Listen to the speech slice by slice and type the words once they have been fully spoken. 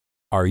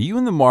Are you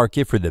in the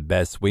market for the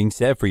best swing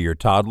set for your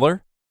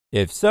toddler?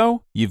 If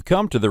so, you've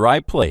come to the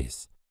right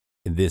place.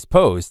 In this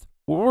post,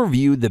 we'll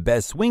review the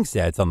best swing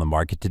sets on the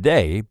market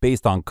today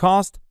based on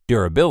cost,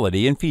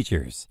 durability, and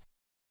features.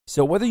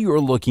 So whether you are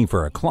looking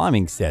for a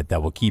climbing set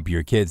that will keep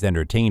your kids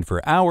entertained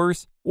for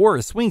hours or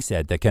a swing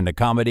set that can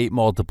accommodate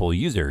multiple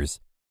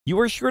users, you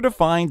are sure to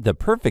find the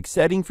perfect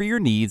setting for your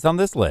needs on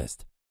this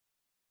list.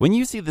 When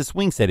you see the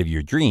swing set of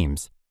your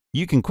dreams,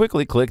 you can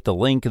quickly click the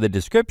link in the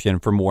description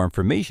for more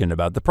information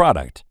about the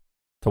product.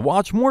 To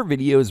watch more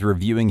videos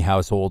reviewing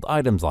household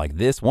items like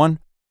this one,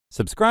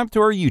 subscribe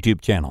to our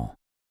YouTube channel.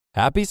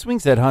 Happy swing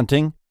set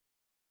hunting!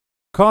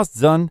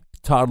 Costzon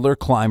Toddler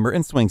Climber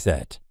and Swing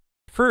Set.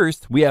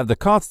 First, we have the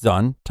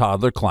Costzon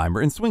Toddler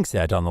Climber and Swing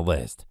Set on the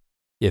list.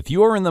 If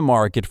you are in the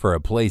market for a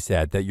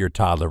playset that your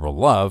toddler will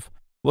love,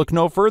 look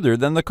no further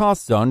than the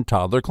Costzon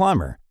Toddler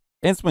Climber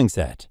and Swing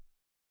Set.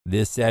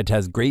 This set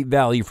has great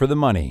value for the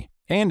money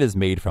and is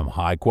made from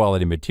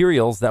high-quality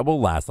materials that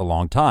will last a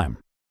long time.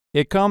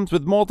 It comes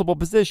with multiple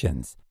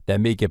positions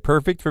that make it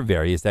perfect for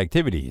various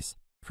activities,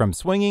 from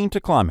swinging to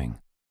climbing.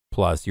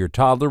 Plus, your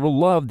toddler will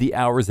love the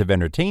hours of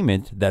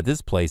entertainment that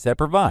this playset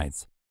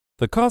provides.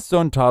 The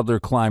Costzon Toddler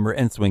Climber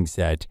and Swing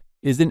Set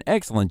is an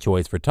excellent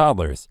choice for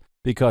toddlers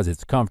because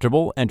it's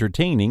comfortable,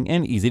 entertaining,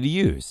 and easy to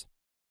use.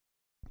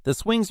 The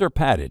swings are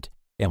padded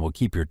and will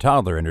keep your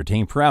toddler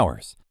entertained for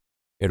hours.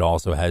 It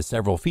also has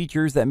several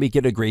features that make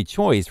it a great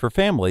choice for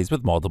families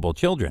with multiple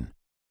children.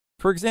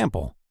 For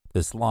example,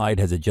 the slide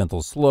has a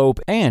gentle slope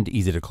and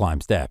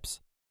easy-to-climb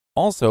steps.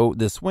 Also,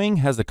 the swing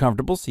has a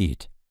comfortable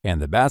seat, and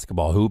the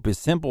basketball hoop is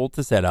simple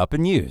to set up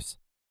and use.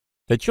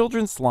 The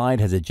children's slide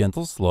has a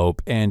gentle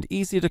slope and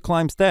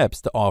easy-to-climb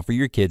steps to offer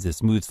your kids a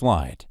smooth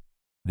slide.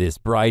 This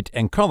bright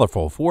and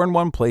colorful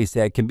 4-in-1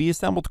 playset can be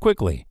assembled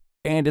quickly,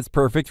 and it's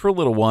perfect for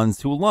little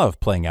ones who love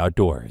playing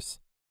outdoors.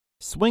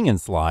 Swing and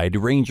Slide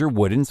Ranger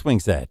Wooden Swing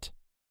Set.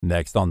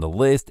 Next on the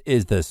list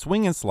is the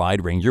Swing and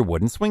Slide Ranger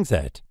Wooden Swing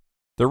Set.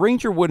 The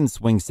Ranger Wooden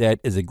Swing Set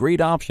is a great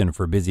option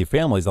for busy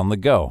families on the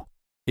go.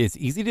 It's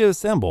easy to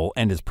assemble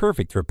and is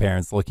perfect for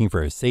parents looking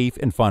for a safe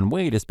and fun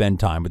way to spend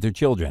time with their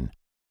children.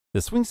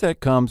 The swing set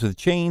comes with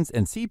chains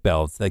and seat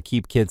belts that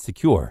keep kids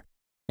secure,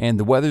 and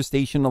the weather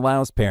station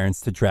allows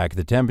parents to track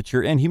the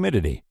temperature and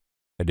humidity.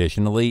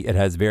 Additionally, it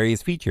has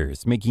various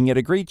features, making it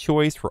a great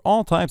choice for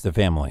all types of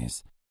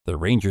families. The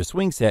Ranger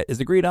Swing Set is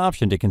a great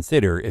option to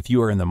consider if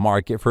you are in the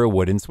market for a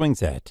wooden swing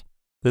set.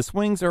 The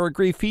swings are a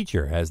great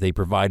feature as they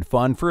provide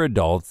fun for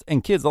adults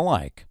and kids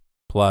alike.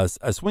 Plus,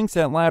 a swing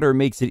set ladder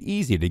makes it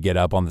easy to get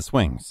up on the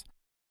swings.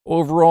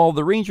 Overall,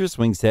 the Ranger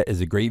Swing Set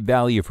is a great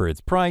value for its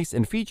price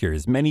and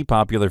features many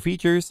popular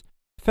features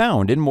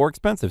found in more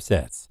expensive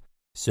sets.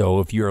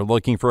 So if you are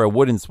looking for a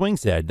wooden swing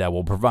set that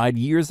will provide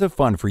years of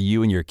fun for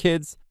you and your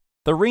kids,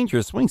 the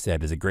Ranger Swing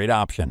Set is a great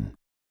option.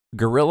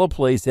 Gorilla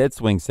Playset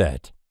Swing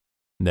Set.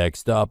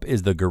 Next up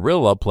is the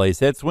Gorilla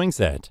Playset Swing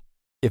Set.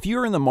 If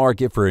you're in the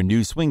market for a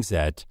new swing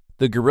set,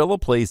 the Gorilla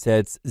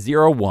Playset's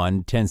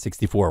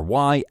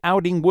 01-1064Y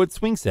Outing Wood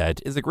Swing Set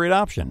is a great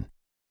option.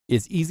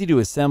 It's easy to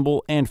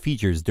assemble and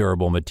features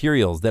durable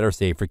materials that are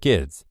safe for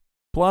kids.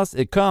 Plus,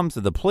 it comes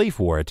with a play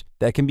fort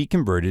that can be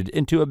converted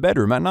into a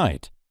bedroom at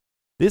night.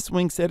 This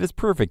swing set is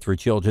perfect for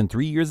children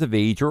 3 years of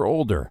age or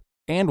older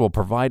and will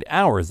provide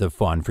hours of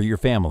fun for your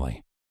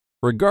family.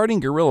 Regarding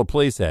Gorilla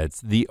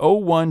Playsets, the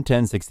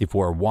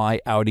 01-1064Y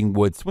Outing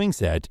Wood Swing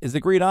Set is a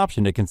great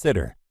option to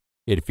consider.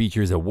 It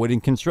features a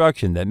wooden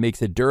construction that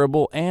makes it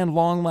durable and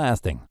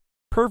long-lasting,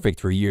 perfect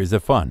for years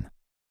of fun.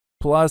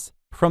 Plus,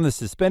 from the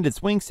suspended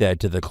swing set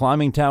to the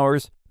climbing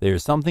towers,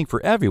 there's something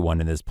for everyone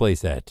in this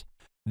playset.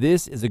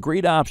 This is a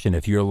great option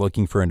if you're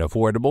looking for an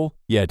affordable,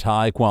 yet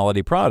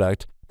high-quality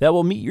product that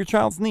will meet your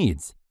child's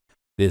needs.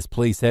 This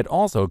playset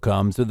also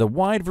comes with a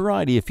wide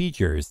variety of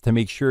features to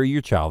make sure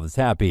your child is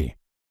happy.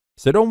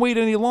 So don't wait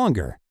any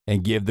longer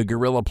and give the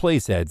Gorilla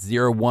Playset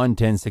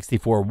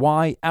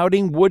 01-1064Y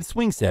Outing Wood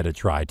Swing Set a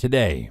try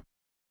today.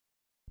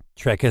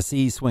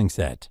 Trecassee Swing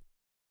Set.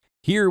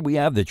 Here we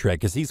have the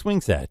Trecassee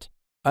Swing Set,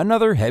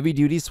 another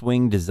heavy-duty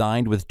swing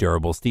designed with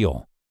durable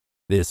steel.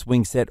 This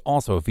swing set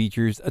also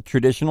features a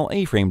traditional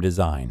A-frame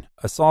design,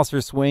 a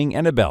saucer swing,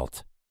 and a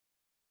belt.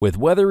 With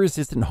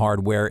weather-resistant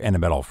hardware and a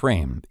metal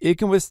frame, it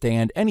can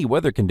withstand any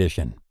weather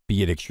condition,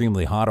 be it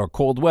extremely hot or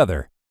cold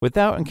weather,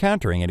 without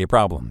encountering any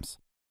problems.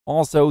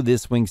 Also,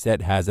 this swing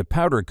set has a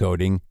powder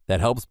coating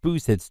that helps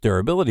boost its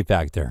durability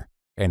factor,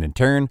 and in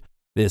turn,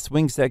 this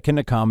swing set can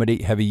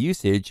accommodate heavy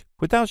usage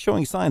without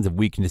showing signs of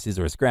weaknesses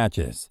or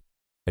scratches.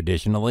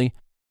 Additionally,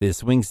 this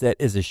swing set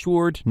is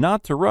assured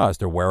not to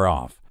rust or wear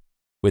off.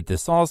 With the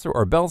saucer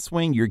or belt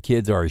swing, your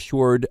kids are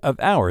assured of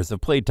hours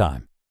of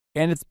playtime,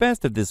 and it's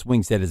best if this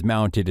swing set is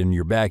mounted in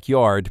your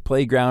backyard,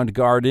 playground,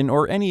 garden,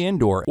 or any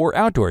indoor or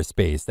outdoor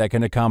space that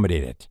can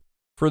accommodate it.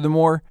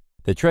 Furthermore,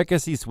 the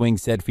Trecassee Swing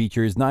Set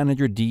features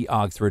 900D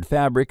Oxford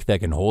fabric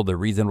that can hold a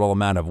reasonable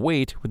amount of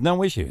weight with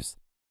no issues,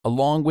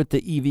 along with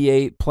the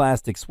EVA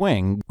plastic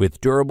swing with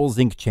durable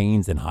zinc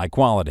chains and high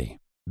quality.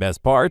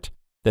 Best part?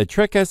 The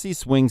Trecassee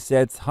Swing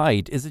Set's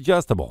height is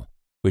adjustable,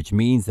 which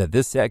means that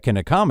this set can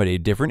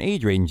accommodate different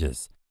age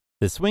ranges.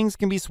 The swings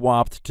can be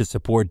swapped to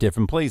support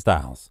different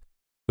playstyles.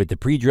 With the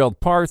pre-drilled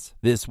parts,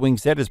 this swing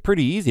set is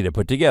pretty easy to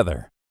put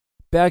together.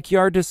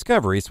 Backyard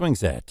Discovery Swing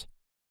Set.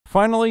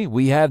 Finally,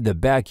 we have the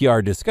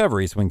Backyard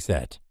Discovery Swing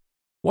Set.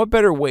 What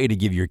better way to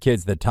give your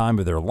kids the time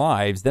of their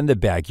lives than the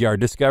Backyard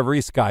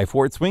Discovery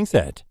Skyfort Swing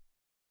Set?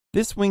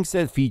 This swing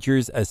set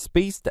features a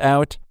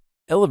spaced-out,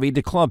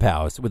 elevated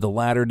clubhouse with a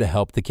ladder to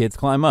help the kids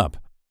climb up.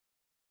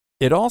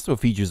 It also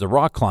features a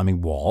rock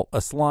climbing wall,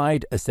 a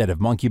slide, a set of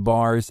monkey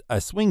bars,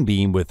 a swing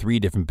beam with 3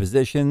 different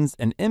positions,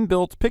 an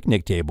inbuilt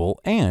picnic table,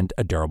 and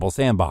a durable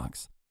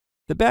sandbox.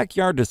 The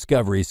Backyard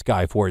Discovery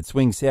Skyfort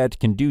Swing Set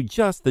can do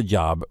just the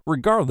job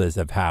regardless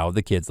of how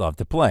the kids love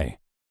to play.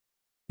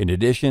 In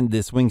addition,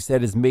 this swing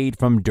set is made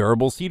from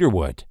durable cedar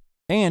wood,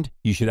 and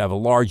you should have a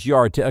large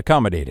yard to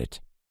accommodate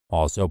it.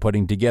 Also,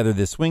 putting together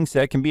this swing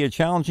set can be a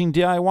challenging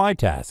DIY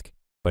task,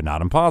 but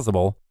not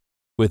impossible.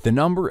 With the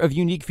number of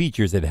unique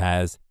features it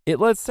has, it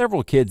lets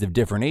several kids of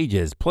different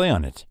ages play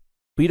on it.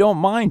 We don't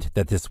mind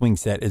that this swing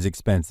set is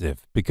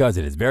expensive because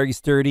it is very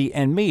sturdy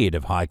and made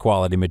of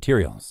high-quality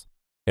materials.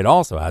 It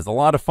also has a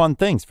lot of fun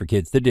things for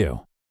kids to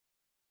do.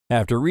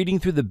 After reading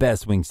through the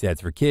best swing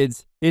sets for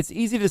kids, it's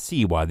easy to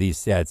see why these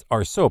sets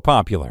are so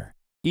popular.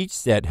 Each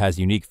set has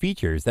unique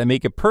features that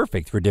make it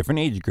perfect for different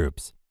age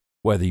groups.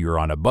 Whether you're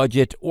on a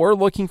budget or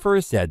looking for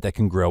a set that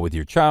can grow with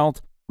your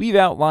child, we've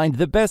outlined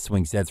the best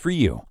swing sets for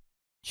you.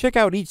 Check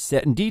out each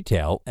set in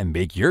detail and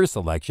make your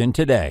selection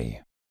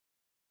today.